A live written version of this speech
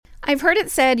I've heard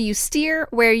it said you steer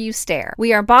where you stare.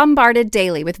 We are bombarded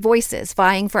daily with voices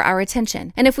vying for our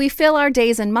attention. And if we fill our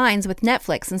days and minds with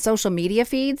Netflix and social media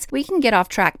feeds, we can get off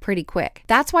track pretty quick.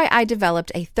 That's why I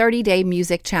developed a 30-day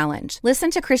music challenge.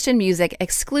 Listen to Christian music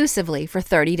exclusively for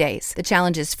 30 days. The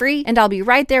challenge is free, and I'll be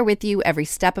right there with you every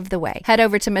step of the way. Head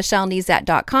over to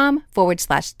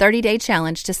michellenezat.com/30-day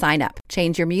challenge to sign up.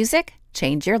 Change your music,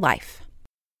 change your life.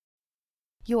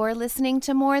 You're listening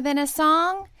to More Than a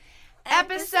Song?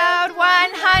 Episode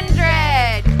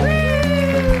 100! Woo!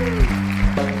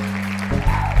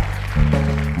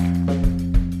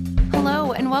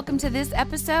 Hello, and welcome to this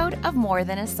episode of More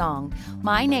Than a Song.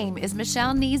 My name is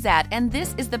Michelle Nezat, and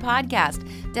this is the podcast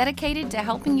dedicated to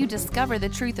helping you discover the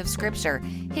truth of Scripture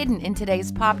hidden in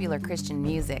today's popular Christian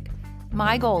music.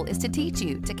 My goal is to teach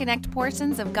you to connect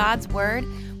portions of God's Word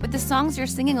with the songs you're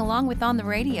singing along with on the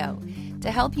radio, to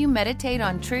help you meditate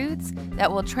on truths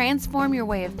that will transform your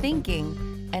way of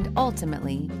thinking and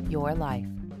ultimately your life.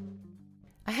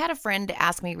 I had a friend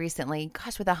ask me recently,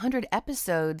 gosh, with 100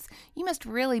 episodes, you must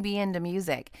really be into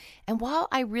music. And while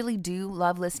I really do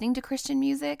love listening to Christian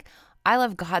music, I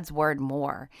love God's Word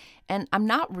more. And I'm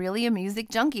not really a music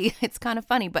junkie. It's kind of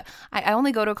funny, but I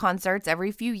only go to concerts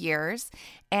every few years.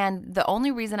 And the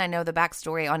only reason I know the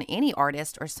backstory on any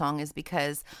artist or song is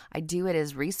because I do it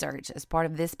as research as part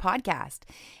of this podcast.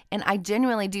 And I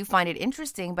genuinely do find it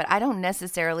interesting, but I don't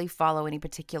necessarily follow any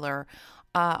particular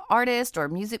artist or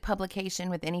music publication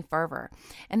with any fervor.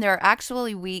 And there are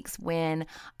actually weeks when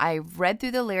I've read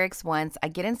through the lyrics once, I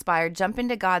get inspired, jump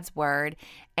into God's Word,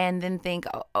 and then think,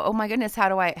 oh my goodness, how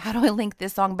do I link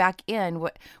this song back in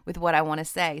with what I want to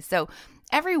say? So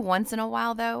every once in a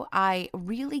while, though, I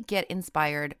really get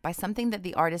inspired by something that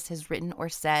the artist has written or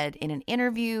said in an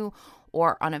interview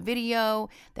or on a video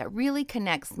that really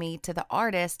connects me to the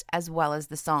artist as well as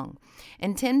the song.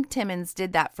 And Timmons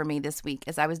did that for me this week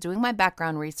as I was doing my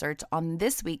background research on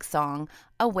this week's song,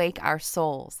 Awake Our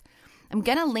Souls. I'm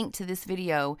going to link to this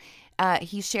video.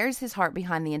 He shares his heart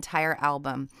behind the entire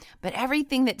album. But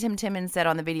everything that Timmons said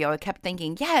on the video, I kept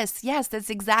thinking, yes, that's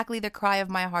exactly the cry of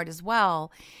my heart as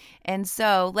well. And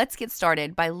so let's get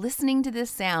started by listening to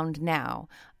this sound now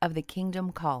of the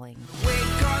Kingdom Calling.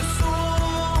 Awake our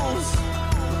souls,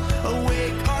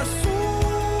 awake our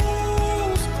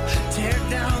souls, tear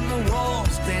down the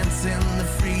walls, dance in the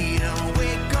freedom.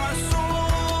 Awake our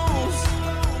souls,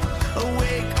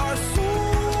 awake our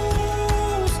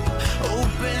souls,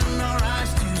 open our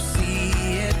eyes to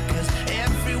see it, 'cause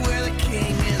everywhere the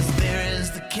King is, there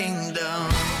is the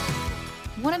kingdom.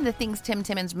 One of the things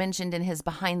Timmons mentioned in his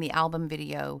Behind the Album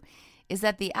video is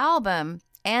that the album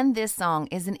and this song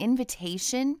is an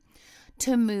invitation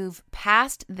to move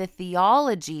past the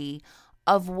theology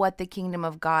of what the kingdom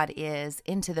of God is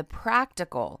into the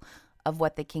practical of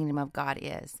what the kingdom of God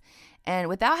is. And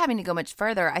without having to go much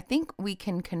further, I think we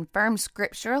can confirm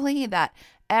scripturally that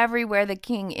everywhere the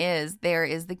king is, there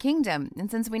is the kingdom. And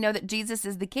since we know that Jesus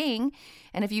is the king,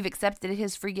 and if you've accepted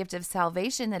his free gift of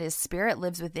salvation, that his spirit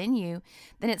lives within you,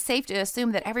 then it's safe to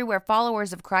assume that everywhere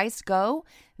followers of Christ go,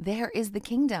 there is the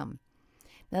kingdom.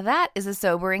 Now that is a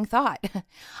sobering thought.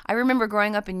 I remember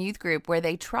growing up in youth group where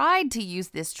they tried to use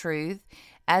this truth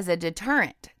as a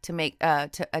deterrent to make a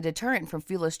deterrent from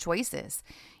foolish choices.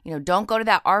 You know, don't go to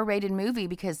that R-rated movie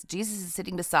because Jesus is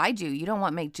sitting beside you. You don't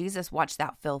want to make Jesus watch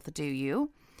that filth, do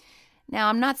you? Now,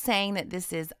 I'm not saying that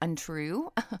this is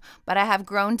untrue, but I have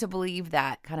grown to believe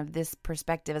that kind of this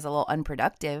perspective is a little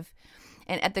unproductive.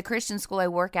 And at the Christian school I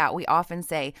work at, we often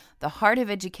say the heart of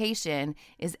education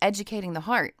is educating the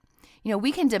heart. You know,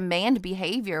 we can demand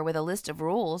behavior with a list of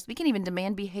rules. We can even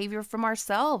demand behavior from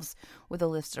ourselves with a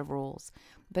list of rules.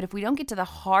 But if we don't get to the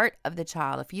heart of the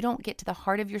child, if you don't get to the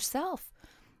heart of yourself,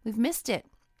 we've missed it.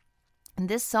 And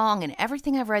this song and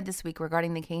everything I've read this week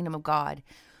regarding the kingdom of God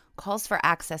calls for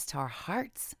access to our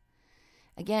hearts.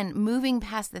 Again, moving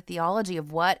past the theology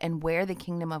of what and where the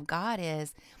kingdom of God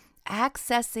is,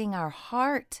 accessing our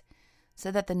heart so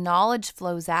that the knowledge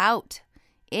flows out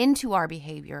into our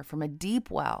behavior from a deep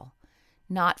well,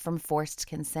 not from forced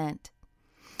consent.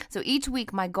 So each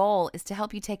week, my goal is to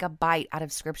help you take a bite out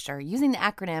of Scripture using the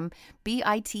acronym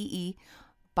BITE,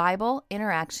 Bible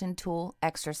Interaction Tool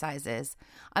Exercises.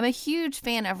 I'm a huge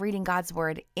fan of reading God's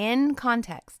Word in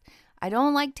context. I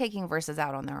don't like taking verses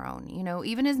out on their own,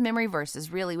 even as memory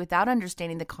verses, really, without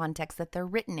understanding the context that they're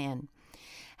written in.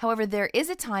 However, there is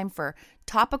a time for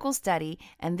topical study,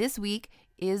 and this week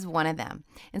is one of them.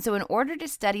 And so in order to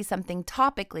study something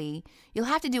topically, you'll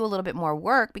have to do a little bit more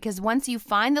work, because once you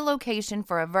find the location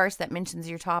for a verse that mentions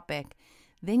your topic,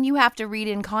 then you have to read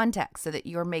in context so that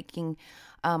you're making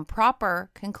proper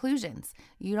conclusions.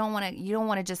 You don't want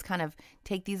to just kind of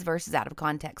take these verses out of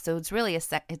context. So it's really a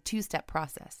two-step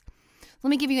process. Let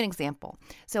me give you an example.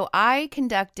 So I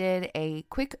conducted a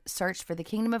quick search for the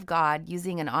kingdom of God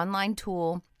using an online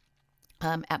tool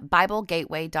at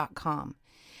BibleGateway.com.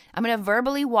 I'm going to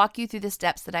verbally walk you through the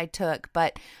steps that I took,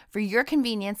 but for your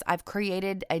convenience, I've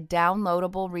created a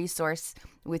downloadable resource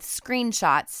with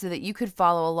screenshots so that you could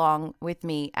follow along with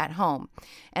me at home.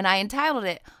 And I entitled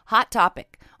it Hot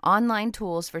Topic, Online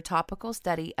Tools for Topical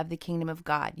Study of the Kingdom of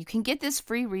God. You can get this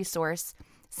free resource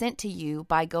sent to you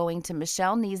by going to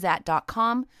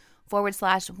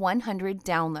michellenezat.com/100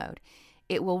 download.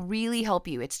 It will really help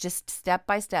you. It's just step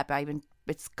by step.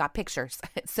 It's got pictures.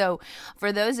 So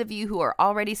for those of you who are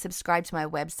already subscribed to my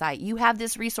website, you have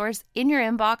this resource in your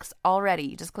inbox already.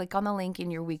 You just click on the link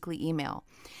in your weekly email.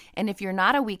 And if you're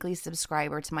not a weekly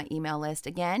subscriber to my email list,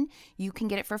 again, you can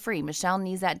get it for free.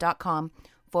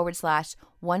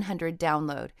 michellenezat.com/100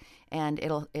 download, and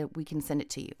we can send it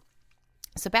to you.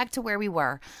 So back to where we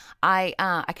were. I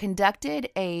conducted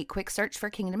a quick search for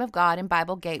Kingdom of God in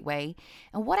Bible Gateway.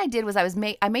 And what I did was I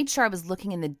made sure I was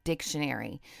looking in the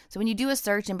dictionary. So when you do a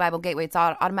search in Bible Gateway, it's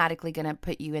automatically going to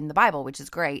put you in the Bible, which is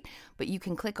great. But you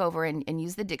can click over and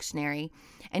use the dictionary.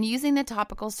 And using the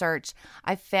topical search,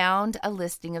 I found a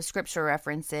listing of scripture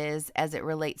references as it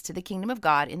relates to the Kingdom of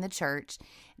God in the church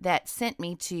that sent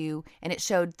me to, and it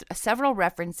showed several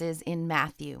references in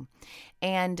Matthew.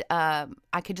 And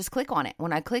I could just click on it.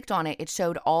 When I clicked on it, it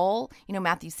showed all,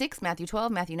 Matthew 6, Matthew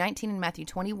 12, Matthew 19, and Matthew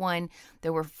 21.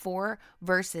 There were 4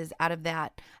 verses out of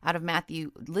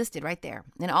Matthew listed right there.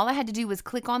 And all I had to do was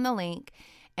click on the link,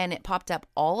 and it popped up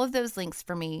all of those links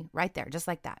for me right there, just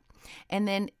like that. And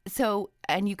then,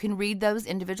 and you can read those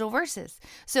individual verses.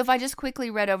 So if I just quickly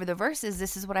read over the verses,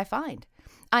 this is what I find.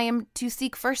 I am to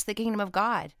seek first the kingdom of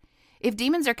God. If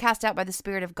demons are cast out by the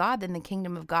Spirit of God, then the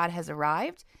kingdom of God has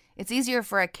arrived. It's easier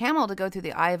for a camel to go through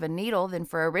the eye of a needle than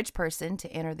for a rich person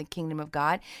to enter the kingdom of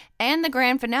God. And the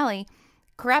grand finale,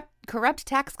 corrupt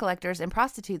tax collectors and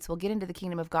prostitutes will get into the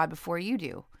kingdom of God before you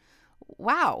do.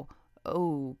 Wow.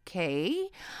 Okay.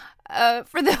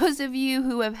 For those of you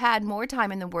who have had more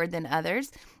time in the Word than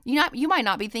others, you might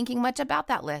not be thinking much about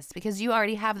that list because you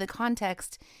already have the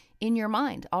context in your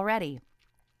mind already.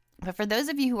 But for those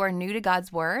of you who are new to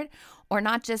God's Word or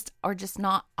just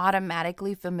not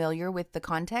automatically familiar with the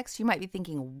context, you might be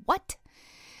thinking, what?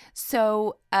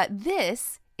 So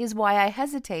this is why I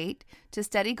hesitate to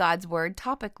study God's Word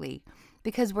topically,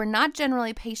 because we're not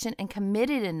generally patient and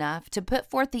committed enough to put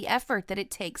forth the effort that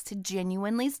it takes to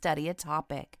genuinely study a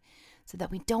topic, so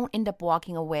that we don't end up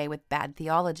walking away with bad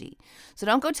theology. So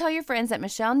don't go tell your friends that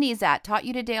Michelle Nezat taught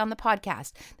you today on the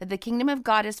podcast that the kingdom of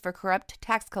God is for corrupt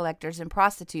tax collectors and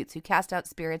prostitutes who cast out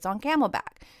spirits on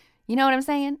camelback. You know what I'm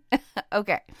saying?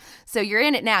 Okay, so you're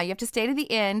in it now. You have to stay to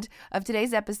the end of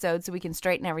today's episode so we can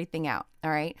straighten everything out,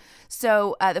 all right?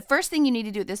 So the first thing you need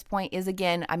to do at this point is,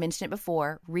 again, I mentioned it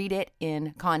before, read it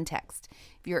in context.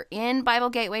 If you're in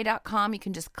BibleGateway.com, you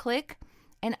can just click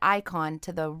an icon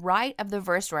to the right of the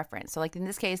verse reference. So like in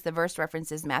this case, the verse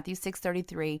reference is Matthew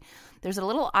 6:33. There's a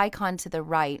little icon to the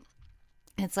right.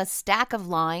 It's a stack of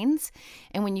lines.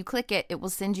 And when you click it, it will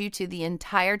send you to the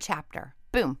entire chapter.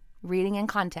 Boom. Reading in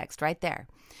context right there.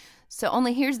 So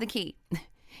only here's the key.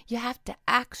 You have to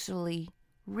actually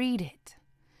read it.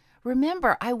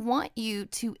 Remember, I want you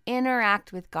to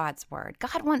interact with God's Word.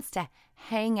 God wants to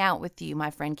hang out with you,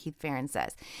 my friend Keith Farron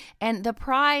says. And the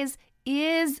prize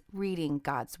is reading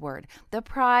God's Word. The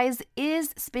prize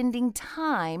is spending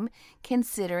time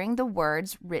considering the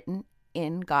words written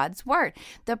in God's Word.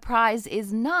 The prize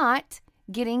is not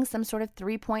getting some sort of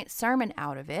 3-point sermon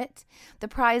out of it. The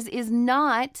prize is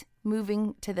not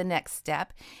moving to the next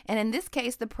step. And in this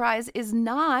case, the prize is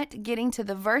not getting to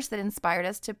the verse that inspired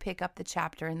us to pick up the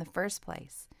chapter in the first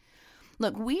place.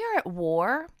 Look, we are at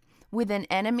war with an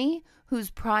enemy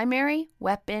whose primary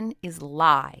weapon is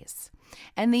lies.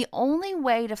 And the only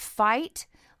way to fight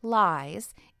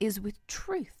lies is with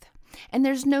truth. And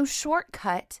there's no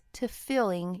shortcut to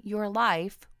filling your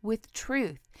life with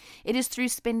truth. It is through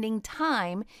spending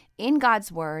time in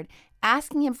God's Word,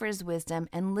 asking Him for His wisdom,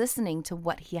 and listening to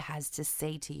what He has to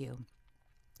say to you.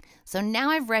 So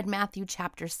now I've read Matthew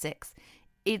chapter 6.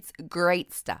 It's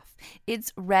great stuff.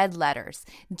 It's red letters.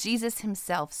 Jesus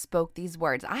Himself spoke these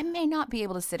words. I may not be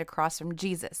able to sit across from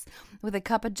Jesus with a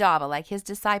cup of java like His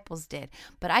disciples did,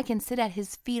 but I can sit at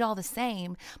His feet all the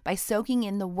same by soaking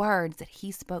in the words that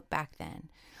He spoke back then.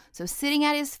 So sitting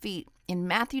at His feet in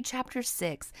Matthew chapter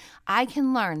 6, I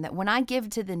can learn that when I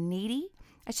give to the needy,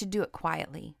 I should do it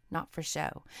quietly, not for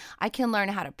show. I can learn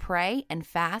how to pray and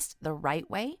fast the right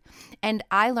way, and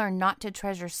I learn not to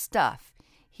treasure stuff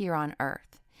here on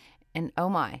earth. And oh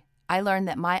my, I learned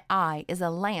that my eye is a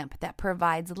lamp that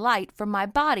provides light for my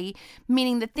body,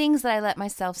 meaning the things that I let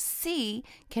myself see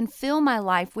can fill my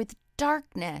life with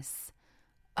darkness.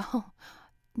 Oh,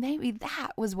 maybe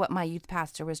that was what my youth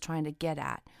pastor was trying to get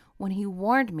at when he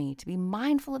warned me to be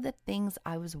mindful of the things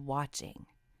I was watching.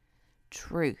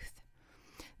 Truth.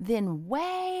 Then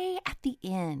way at the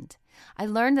end, I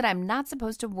learned that I'm not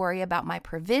supposed to worry about my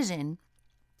provision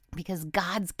because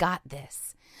God's got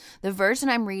this. The version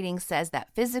I'm reading says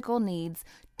that physical needs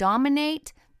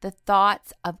dominate the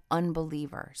thoughts of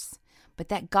unbelievers, but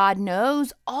that God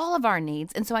knows all of our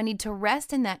needs, and so I need to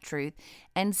rest in that truth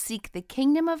and seek the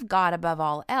kingdom of God above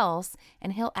all else,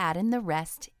 and He'll add in the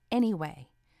rest anyway.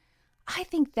 I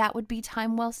think that would be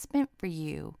time well spent for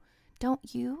you,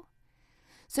 don't you?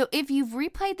 So if you've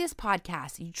replayed this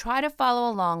podcast, you try to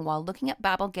follow along while looking at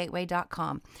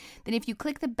BibleGateway.com, then if you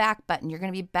click the back button, you're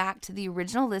going to be back to the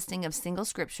original listing of single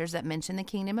scriptures that mention the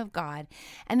kingdom of God.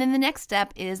 And then the next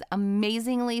step is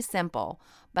amazingly simple,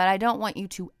 but I don't want you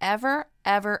to ever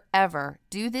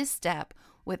do this step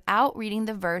without reading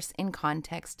the verse in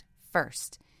context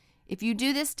first. If you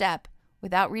do this step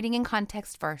without reading in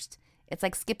context first, it's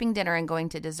like skipping dinner and going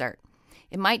to dessert.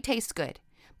 It might taste good,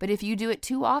 but if you do it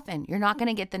too often, you're not going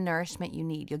to get the nourishment you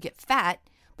need. You'll get fat,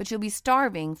 but you'll be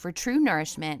starving for true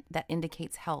nourishment that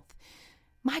indicates health.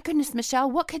 My goodness, Michelle,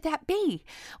 what could that be?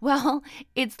 Well,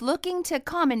 it's looking to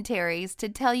commentaries to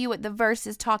tell you what the verse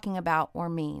is talking about or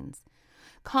means.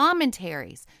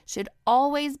 Commentaries should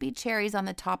always be cherries on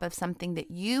the top of something that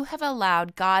you have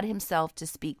allowed God Himself to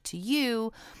speak to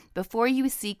you before you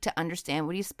seek to understand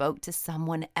what He spoke to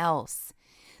someone else.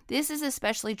 This is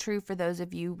especially true for those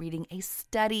of you reading a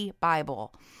study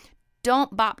Bible.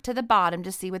 Don't bop to the bottom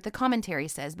to see what the commentary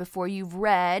says before you've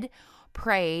read,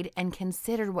 prayed, and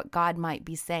considered what God might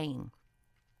be saying.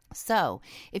 So,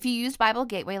 if you used Bible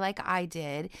Gateway like I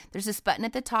did, there's this button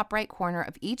at the top right corner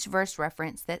of each verse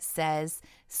reference that says,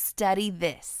 Study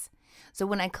This. So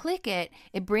when I click it,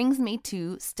 it brings me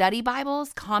to study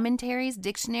Bibles, commentaries,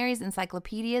 dictionaries,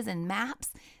 encyclopedias, and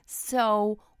maps.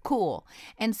 So cool.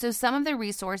 And so some of the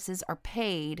resources are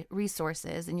paid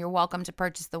resources, and you're welcome to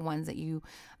purchase the ones that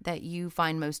you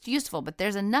find most useful, but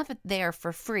there's enough there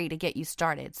for free to get you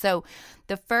started. So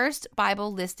the first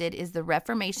Bible listed is the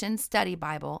Reformation Study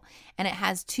Bible, and it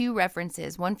has 2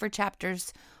 references, one for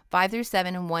chapters 5 through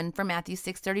 7 and one for Matthew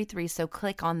 6:33. So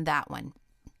click on that one.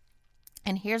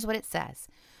 And here's what it says.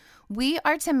 We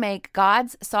are to make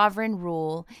God's sovereign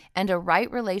rule and a right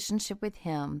relationship with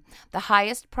Him the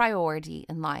highest priority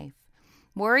in life.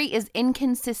 Worry is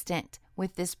inconsistent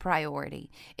with this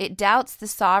priority. It doubts the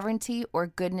sovereignty or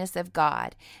goodness of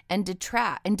God and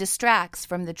distracts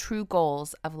from the true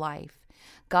goals of life.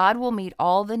 God will meet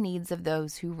all the needs of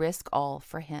those who risk all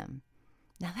for Him.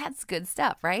 Now that's good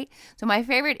stuff, right? So my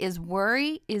favorite is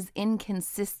worry is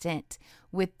inconsistent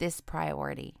with this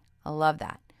priority. I love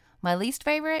that. My least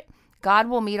favorite, God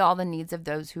will meet all the needs of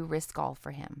those who risk all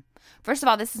for Him. First of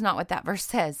all, this is not what that verse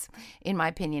says, in my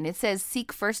opinion. It says,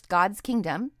 seek first God's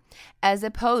kingdom, as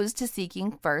opposed to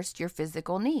seeking first your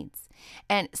physical needs.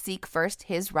 And seek first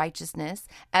His righteousness,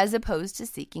 as opposed to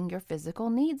seeking your physical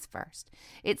needs first.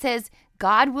 It says,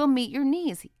 God will meet your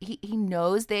needs. He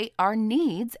knows they are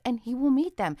needs, and He will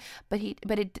meet them. But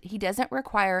He doesn't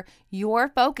require your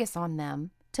focus on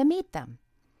them to meet them.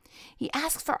 He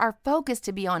asks for our focus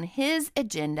to be on His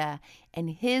agenda and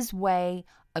His way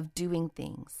of doing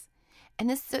things. And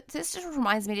this just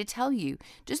reminds me to tell you,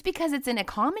 just because it's in a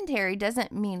commentary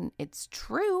doesn't mean it's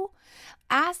true.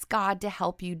 Ask God to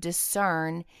help you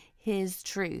discern His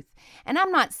truth. And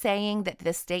I'm not saying that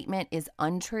this statement is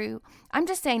untrue. I'm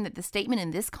just saying that the statement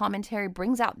in this commentary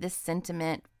brings out this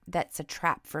sentiment that's a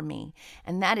trap for me,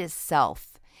 and that is self.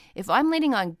 If I'm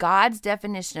leaning on God's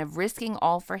definition of risking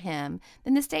all for Him,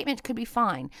 then the statement could be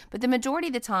fine. But the majority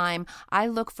of the time, I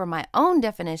look for my own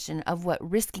definition of what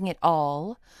risking it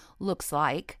all looks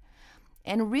like.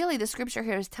 And really, the scripture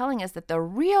here is telling us that the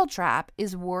real trap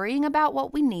is worrying about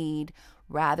what we need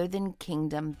rather than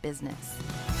kingdom business.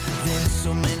 There's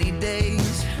so many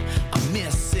days I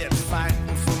miss it,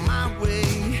 fighting for my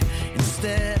way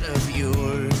instead of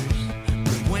yours.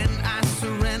 But when I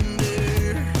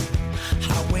surrender,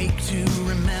 I wake to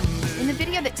remember. In the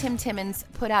video that Tim Timmons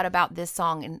put out about this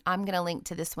song, and I'm going to link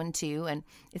to this one too, and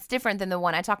it's different than the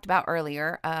one I talked about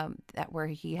earlier, that where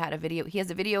he had a video. He has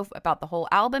a video about the whole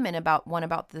album and about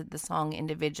the song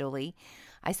individually.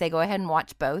 I say go ahead and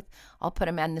watch both. I'll put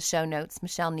them in the show notes,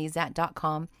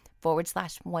 michellenezat.com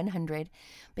 /100.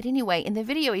 But anyway, in the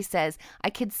video, he says, I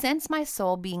could sense my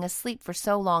soul being asleep for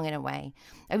so long in a way.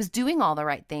 I was doing all the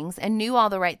right things and knew all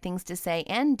the right things to say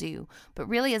and do. But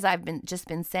really, as I've just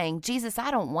been saying, Jesus,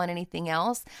 I don't want anything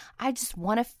else. I just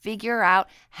want to figure out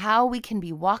how we can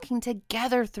be walking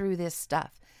together through this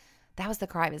stuff. That was the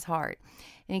cry of his heart.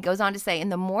 And he goes on to say,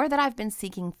 and the more that I've been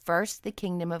seeking first the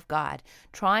kingdom of God,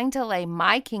 trying to lay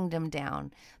my kingdom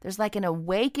down, there's like an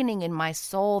awakening in my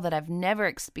soul that I've never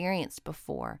experienced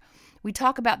before. We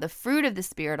talk about the fruit of the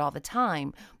Spirit all the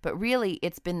time, but really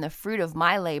it's been the fruit of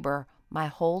my labor my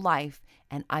whole life,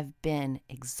 and I've been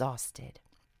exhausted.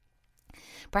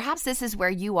 Perhaps this is where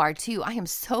you are too. I am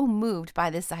so moved by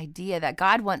this idea that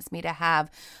God wants me to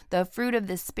have the fruit of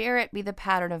the Spirit be the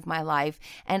pattern of my life,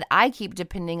 and I keep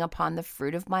depending upon the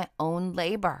fruit of my own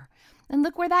labor. And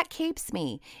look where that keeps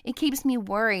me. It keeps me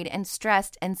worried and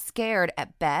stressed and scared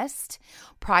at best,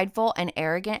 prideful and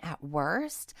arrogant at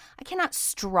worst. I cannot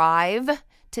strive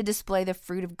to display the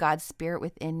fruit of God's Spirit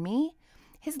within me.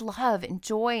 His love and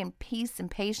joy and peace and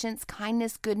patience,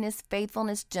 kindness, goodness,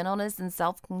 faithfulness, gentleness, and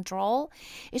self-control.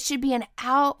 It should be an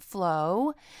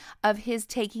outflow of his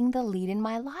taking the lead in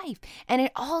my life. And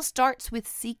it all starts with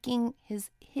seeking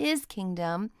his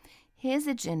kingdom, his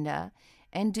agenda,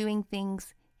 and doing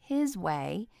things his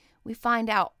way. We find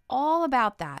out all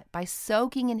about that by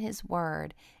soaking in his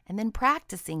word and then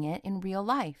practicing it in real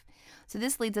life. So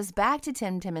this leads us back to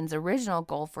Tim Timmons' original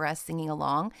goal for us singing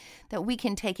along, that we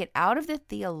can take it out of the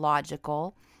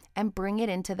theological and bring it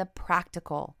into the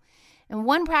practical. And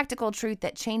one practical truth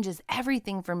that changes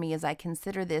everything for me as I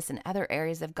consider this and other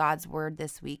areas of God's word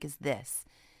this week is this.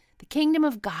 The kingdom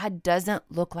of God doesn't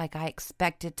look like I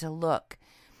expect it to look.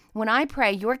 When I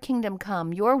pray, your kingdom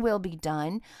come, your will be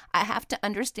done, I have to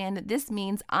understand that this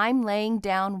means I'm laying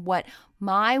down what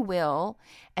my will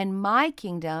and my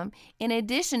kingdom in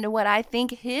addition to what I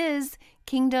think his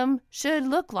kingdom should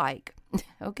look like.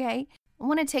 Okay? I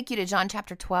want to take you to John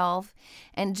chapter 12,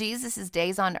 and Jesus'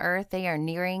 days on earth, they are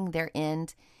nearing their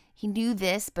end. He knew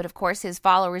this, but of course his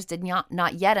followers did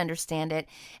not yet understand it.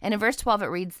 And in verse 12 it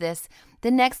reads this,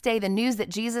 the next day the news that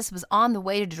Jesus was on the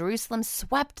way to Jerusalem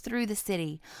swept through the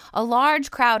city. A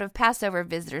large crowd of Passover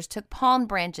visitors took palm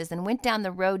branches and went down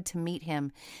the road to meet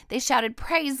him. They shouted,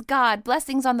 praise God,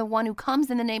 blessings on the one who comes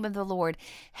in the name of the Lord.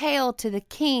 Hail to the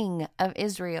King of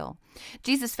Israel.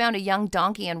 Jesus found a young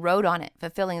donkey and rode on it,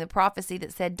 fulfilling the prophecy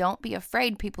that said, don't be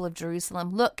afraid, people of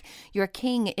Jerusalem. Look, your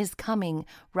king is coming,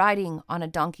 riding on a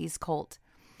donkey's colt.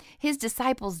 His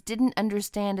disciples didn't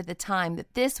understand at the time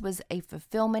that this was a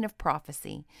fulfillment of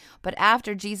prophecy. But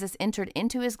after Jesus entered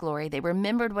into his glory, they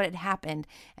remembered what had happened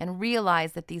and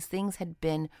realized that these things had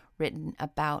been written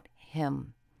about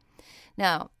him.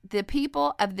 Now, the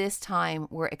people of this time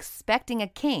were expecting a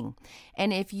king.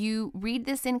 And if you read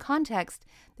this in context,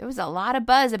 there was a lot of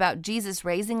buzz about Jesus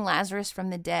raising Lazarus from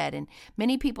the dead. And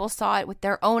many people saw it with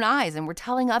their own eyes and were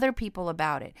telling other people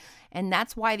about it. And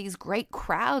that's why these great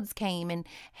crowds came and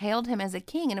hailed him as a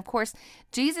king. And of course,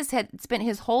 Jesus had spent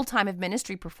his whole time of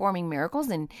ministry performing miracles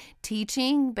and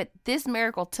teaching. But this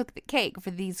miracle took the cake for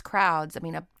these crowds. I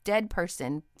mean, a dead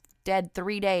person, dead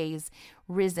 3 days,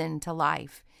 risen to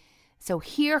life. So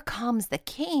here comes the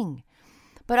king.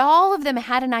 But all of them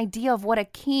had an idea of what a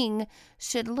king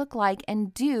should look like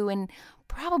and do, and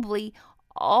probably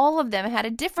all of them had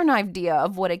a different idea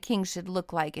of what a king should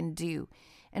look like and do.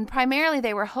 And primarily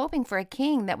they were hoping for a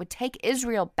king that would take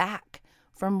Israel back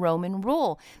from Roman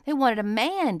rule. They wanted a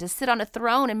man to sit on a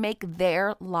throne and make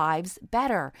their lives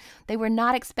better. They were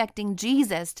not expecting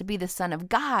Jesus to be the Son of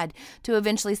God, to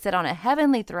eventually sit on a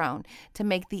heavenly throne, to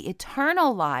make the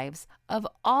eternal lives of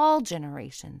all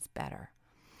generations better.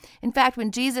 In fact,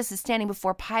 when Jesus is standing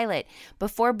before Pilate,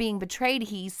 before being betrayed,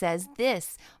 he says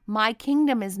this, my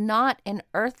kingdom is not an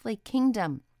earthly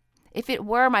kingdom. If it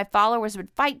were, my followers would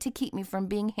fight to keep me from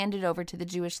being handed over to the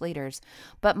Jewish leaders.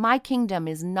 But my kingdom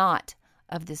is not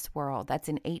of this world. That's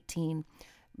in 18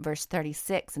 verse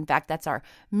 36. In fact, that's our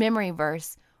memory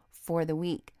verse for the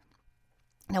week.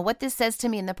 Now, what this says to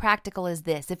me in the practical is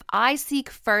this. If I seek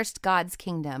first God's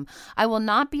kingdom, I will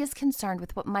not be as concerned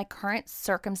with what my current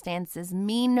circumstances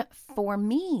mean for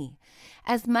me,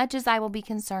 as much as I will be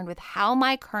concerned with how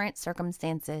my current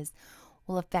circumstances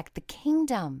will affect the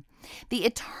kingdom, the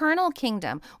eternal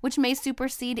kingdom, which may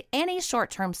supersede any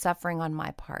short-term suffering on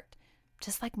my part,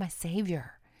 just like my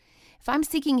Savior. If I'm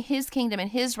seeking his kingdom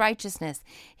and his righteousness,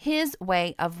 his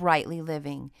way of rightly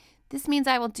living, this means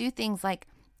I will do things like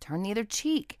turn the other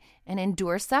cheek and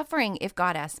endure suffering if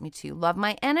God asks me to, love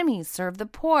my enemies, serve the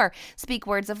poor, speak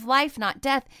words of life, not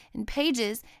death, and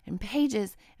pages and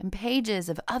pages and pages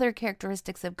of other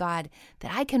characteristics of God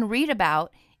that I can read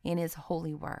about in his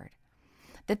holy word.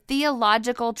 The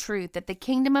theological truth that the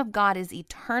kingdom of God is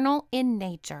eternal in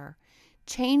nature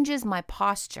changes my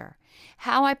posture,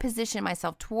 how I position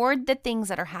myself toward the things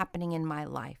that are happening in my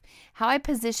life, how I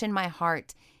position my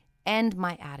heart and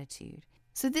my attitude.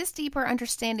 So this deeper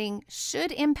understanding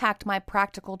should impact my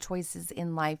practical choices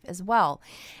in life as well.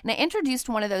 And I introduced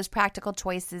one of those practical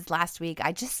choices last week.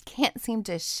 I just can't seem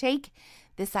to shake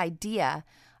this idea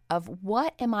of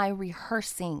what am I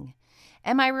rehearsing?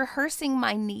 Am I rehearsing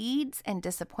my needs and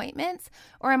disappointments,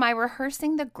 or am I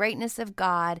rehearsing the greatness of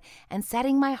God and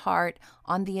setting my heart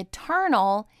on the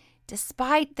eternal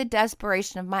despite the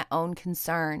desperation of my own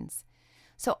concerns?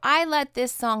 So I let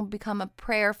this song become a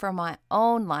prayer for my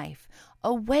own life.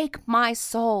 Awake my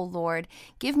soul, Lord.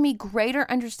 Give me greater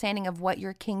understanding of what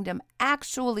your kingdom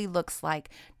actually looks like,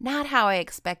 not how I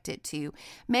expect it to.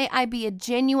 May I be a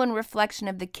genuine reflection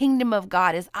of the kingdom of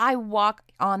God as I walk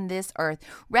on this earth,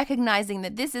 recognizing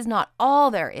that this is not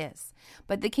all there is,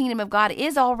 but the kingdom of God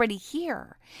is already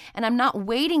here. And I'm not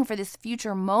waiting for this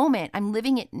future moment. I'm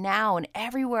living it now, and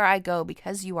everywhere I go,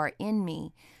 because you are in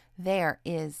me, there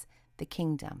is the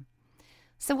kingdom.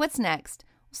 So what's next?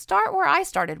 Start where I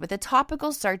started, with a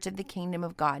topical search of the kingdom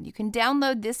of God. You can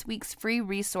download this week's free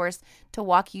resource to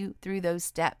walk you through those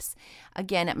steps.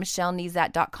 Again, at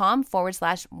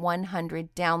michellenezat.com/100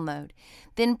 download.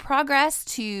 Then progress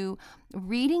to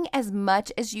reading as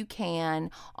much as you can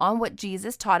on what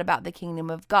Jesus taught about the kingdom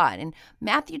of God. And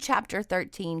Matthew chapter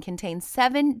 13 contains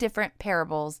 7 different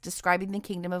parables describing the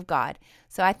kingdom of God.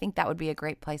 So I think that would be a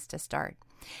great place to start.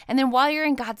 And then while you're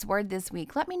in God's Word this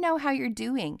week, let me know how you're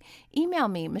doing. Email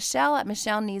me,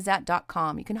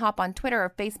 michelle@michellenezat.com. You can hop on Twitter or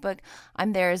Facebook.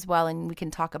 I'm there as well, and we can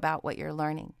talk about what you're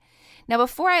learning. Now,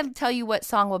 before I tell you what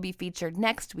song will be featured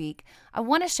next week, I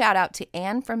want to shout out to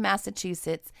Anne from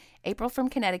Massachusetts, April from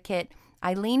Connecticut,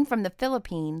 Eileen from the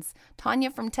Philippines, Tanya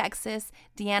from Texas,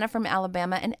 Deanna from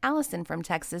Alabama, and Allison from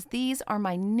Texas. These are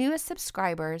my newest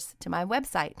subscribers to my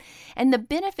website. And the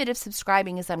benefit of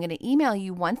subscribing is I'm going to email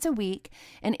you once a week.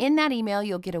 And in that email,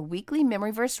 you'll get a weekly memory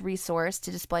verse resource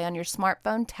to display on your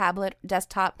smartphone, tablet,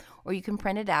 desktop, or you can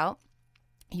print it out.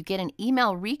 You get an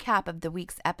email recap of the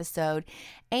week's episode,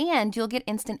 and you'll get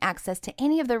instant access to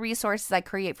any of the resources I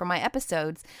create for my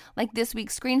episodes, like this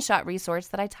week's screenshot resource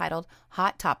that I titled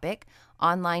Hot Topic,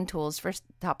 Online Tools for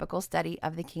Topical Study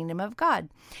of the Kingdom of God.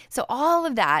 So all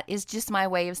of that is just my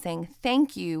way of saying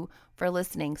thank you for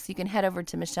listening. So you can head over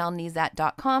to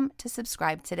michellenezat.com to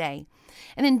subscribe today.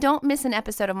 And then don't miss an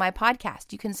episode of my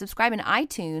podcast. You can subscribe in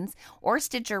iTunes or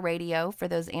Stitcher Radio for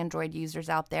those Android users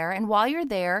out there. And while you're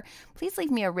there, please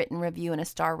leave me a written review and a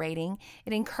star rating.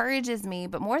 It encourages me,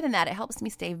 but more than that, it helps me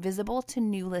stay visible to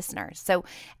new listeners. So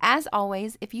as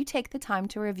always, if you take the time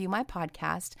to review my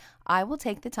podcast, I will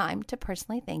take the time to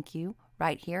personally thank you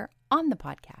right here on the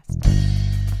podcast.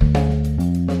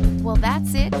 Well,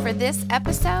 that's it for this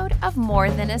episode of More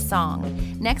Than a Song.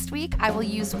 Next week, I will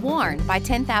use Worn by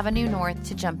 10th Avenue North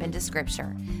to jump into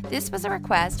scripture. This was a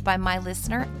request by my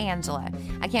listener, Angela.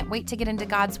 I can't wait to get into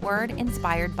God's Word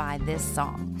inspired by this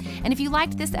song. And if you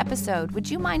liked this episode, would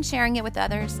you mind sharing it with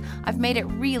others? I've made it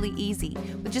really easy.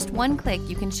 With just one click,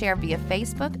 you can share via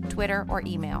Facebook, Twitter, or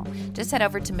email. Just head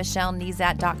over to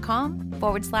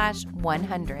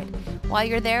michellenezat.com/100. While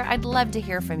you're there, I'd love to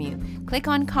hear from you. Click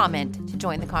on comment to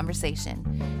join the conversation.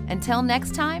 Until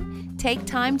next time, take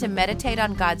time to meditate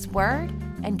on God's Word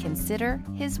and consider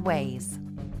His ways.